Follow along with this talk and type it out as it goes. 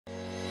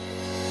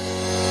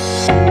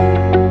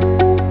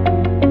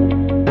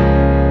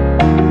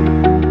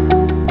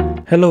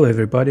Hello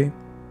everybody!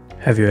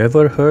 Have you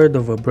ever heard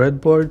of a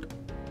breadboard?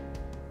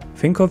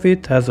 Think of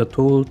it as a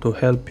tool to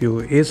help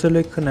you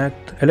easily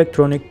connect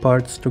electronic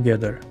parts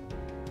together.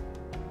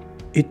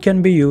 It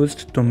can be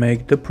used to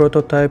make the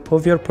prototype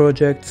of your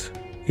projects,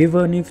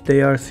 even if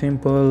they are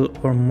simple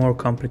or more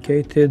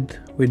complicated,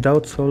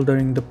 without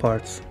soldering the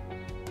parts.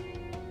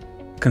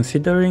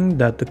 Considering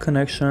that the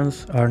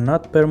connections are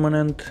not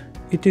permanent,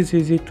 it is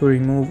easy to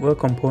remove a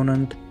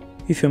component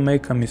if you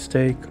make a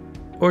mistake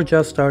or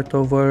just start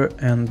over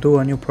and do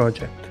a new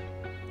project.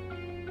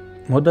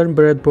 Modern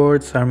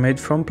breadboards are made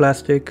from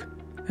plastic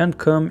and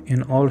come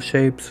in all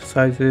shapes,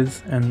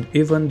 sizes and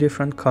even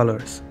different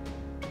colors.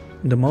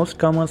 The most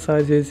common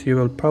sizes you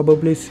will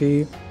probably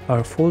see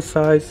are full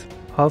size,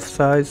 half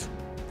size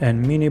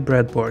and mini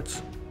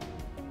breadboards.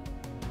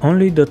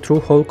 Only the true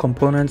whole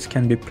components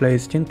can be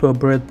placed into a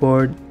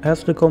breadboard,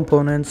 as the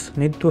components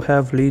need to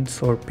have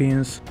leads or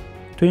pins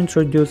to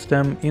introduce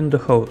them in the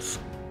holes.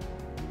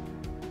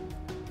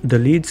 The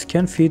leads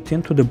can fit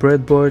into the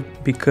breadboard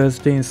because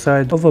the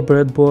inside of a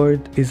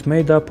breadboard is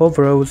made up of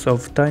rows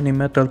of tiny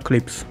metal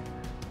clips.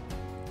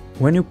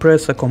 When you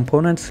press a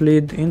component's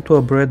lead into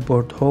a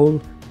breadboard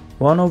hole,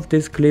 one of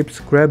these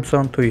clips grabs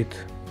onto it.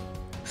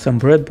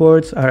 Some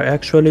breadboards are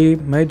actually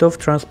made of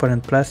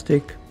transparent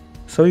plastic,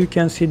 so you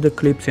can see the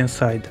clips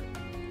inside.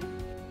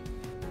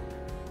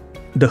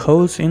 The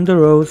holes in the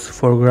rows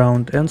for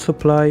ground and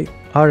supply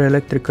are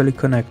electrically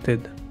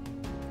connected.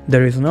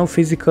 There is no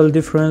physical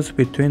difference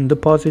between the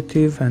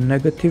positive and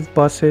negative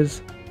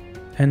buses,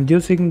 and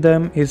using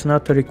them is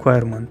not a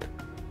requirement.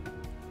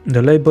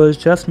 The labels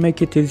just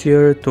make it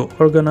easier to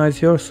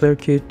organize your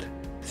circuit,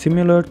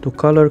 similar to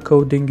color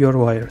coding your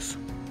wires.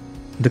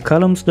 The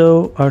columns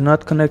though are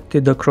not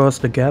connected across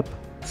the gap,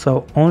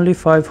 so only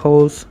 5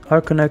 holes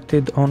are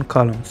connected on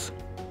columns.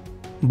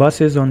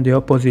 Buses on the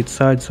opposite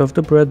sides of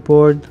the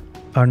breadboard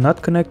are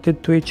not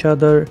connected to each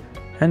other,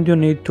 and you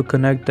need to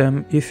connect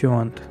them if you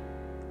want.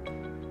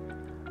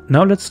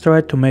 Now let's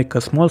try to make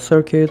a small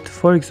circuit,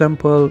 for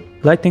example,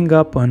 lighting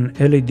up an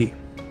LED.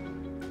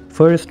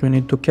 First we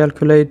need to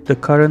calculate the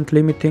current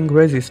limiting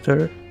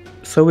resistor,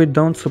 so we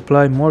don't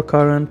supply more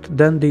current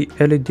than the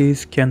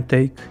LEDs can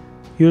take,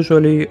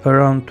 usually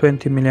around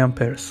 20 mA.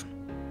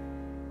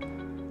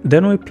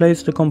 Then we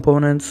place the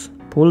components,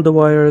 pull the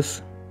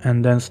wires,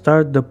 and then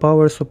start the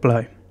power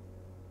supply.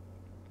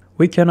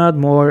 We can add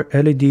more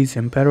LEDs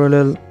in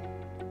parallel,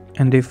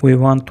 and if we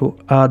want to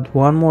add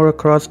one more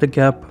across the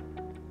gap,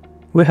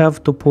 we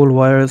have to pull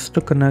wires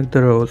to connect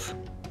the rows.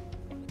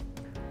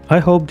 I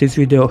hope this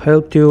video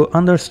helped you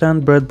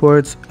understand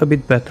breadboards a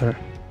bit better.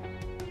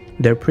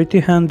 They're pretty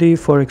handy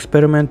for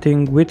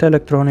experimenting with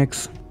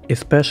electronics,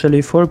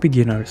 especially for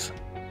beginners.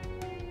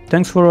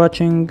 Thanks for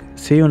watching,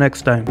 see you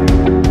next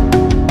time.